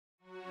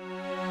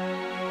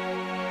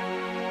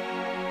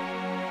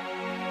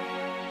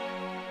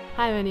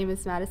Hi, my name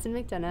is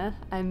Madison.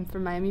 I'm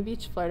from Miami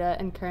Beach, Florida,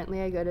 and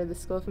currently I go to the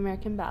School of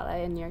American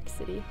Ballet in New York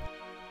City.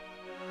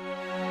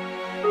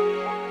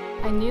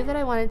 I knew that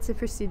I wanted to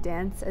pursue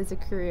dance as a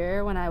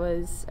career when I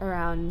was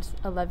around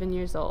 11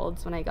 years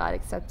old when I got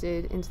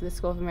accepted into the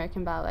School of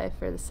American Ballet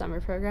for the summer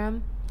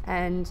program.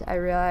 And I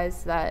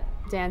realized that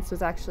dance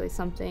was actually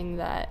something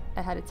that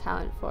I had a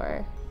talent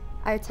for.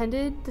 I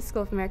attended the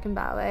School of American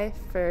Ballet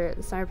for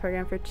the summer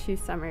program for 2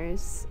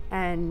 summers,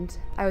 and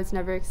I was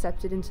never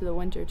accepted into the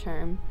winter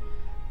term.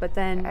 But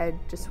then I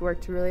just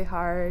worked really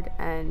hard,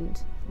 and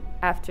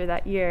after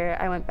that year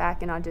I went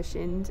back and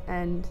auditioned,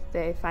 and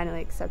they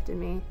finally accepted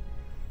me.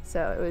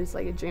 So it was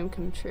like a dream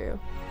come true.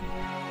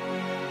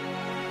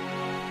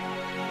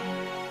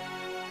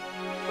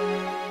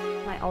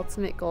 My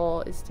ultimate goal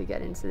is to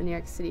get into the New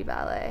York City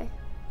Ballet.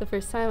 The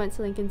first time I went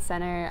to Lincoln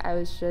Center, I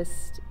was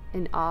just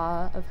in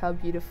awe of how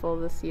beautiful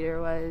the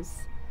theater was.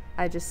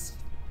 I just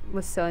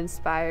was so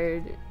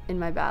inspired in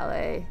my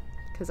ballet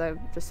because I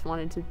just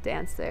wanted to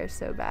dance there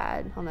so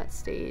bad on that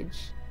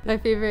stage. My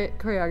favorite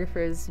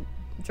choreographer is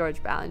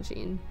George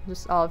Balanchine.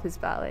 Just all of his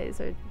ballets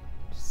are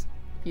just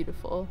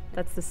beautiful.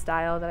 That's the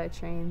style that I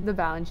train, the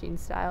Balanchine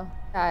style.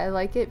 I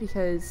like it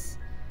because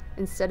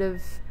instead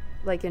of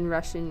like in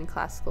Russian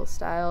classical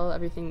style,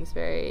 everything's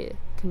very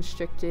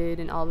constricted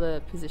and all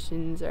the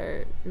positions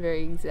are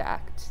very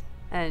exact.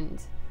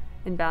 And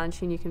in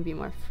Balanchine you can be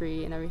more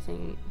free, and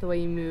everything, the way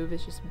you move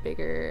is just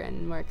bigger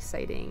and more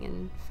exciting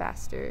and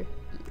faster.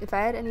 If I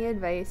had any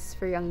advice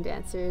for young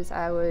dancers,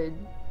 I would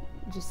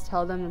just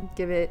tell them to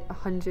give it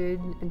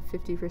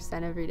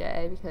 150% every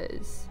day,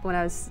 because when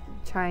I was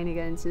trying to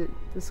get into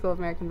the School of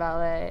American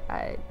Ballet,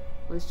 I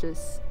was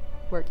just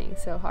working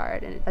so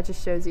hard, and that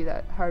just shows you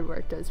that hard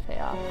work does pay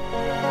off.